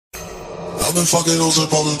I've been fucking hoes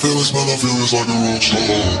and popping pills, man, I feel it's like a rock star.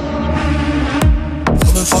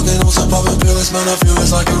 I've been fucking hoes and popping pills, man, I feel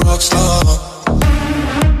it's like a rock star.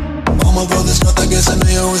 All my brothers got that gas and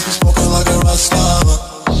they always be smoking like a rock star.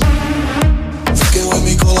 Fucking with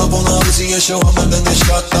me, call up on the Uzi and show up and then they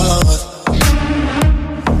shot down.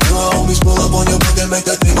 You my homies pull up on your block and make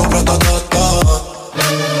that thing go grata-ta-ta.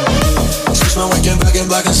 Switch my weekend back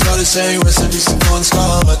in black and started saying rest in peace to Bon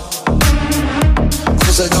Scott.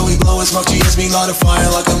 Cause I know we blowin' smoke, GS me light a fire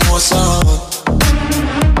like a Mossad.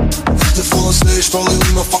 The full on stage, probably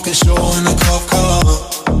leave my fucking show in a cop car.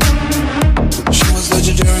 She was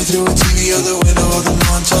legendary through a TV out the window of the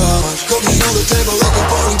montage. Cooking on the table like a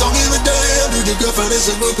party, don't give a damn. Dude, your girlfriend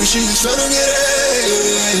is a groupie, she just tryna get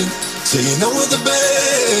in. Saying no with the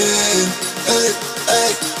band. Hey,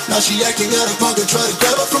 hey. Now she acting out of pocket, try to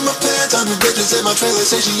grab her from my pants. I'm the bitches in my trailer,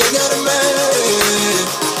 say she ain't got a man.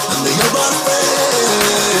 And they all brought a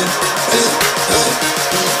friend. Hey, hey.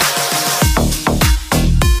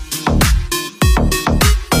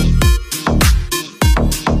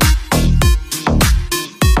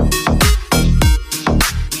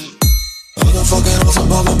 I've been fucking on some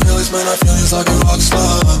poppin' pills, man, I feel it's like a rock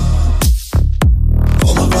star.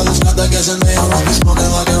 All my brothers got that gas and they all be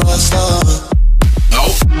smoking like a rock star.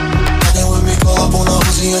 Nope. Fucking with me, call up on the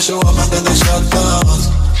Uzi and show up and then they shot down.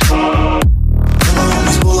 And my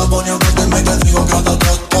homies pull up on your block and make that thing go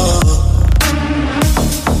grata-ta-ta.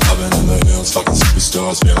 I've been in the hills, fucking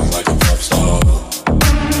superstars, feeling like a pop star.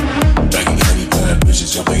 Banging any bad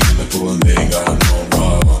bitches, jumping in the pool and they ain't got no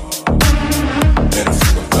problem. Hit her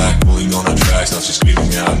from the back, pulling on the tracks, now she's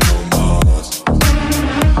screaming out no more.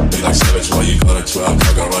 They like savage, why you got a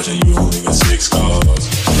 12-car garage and you only got 6 cars.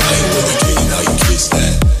 I ain't with a kid, now you kiss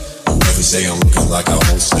that. Whoever say I'm looking like a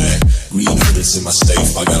whole snack. Green hundreds in my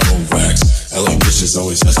safe, I got old racks. LA bitches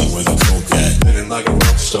always asking where the coke at. Living like a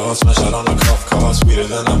rock star, smash out on a cop car. Sweeter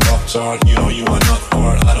than a pop tart, you know you are not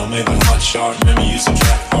hard. I don't make a hot shot, maybe use a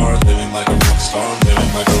track hard. Living like a rock star,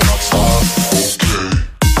 living like a rock star. Okay.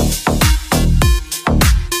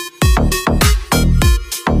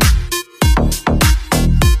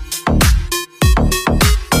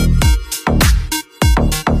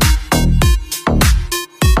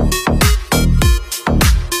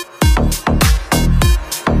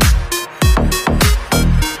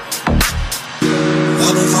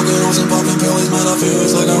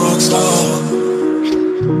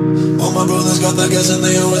 Got that gas and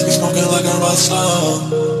they always be smoking like a rock star.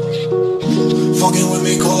 Fucking with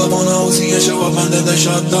me, call up on the Uzi and show up and then they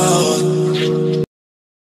shot down.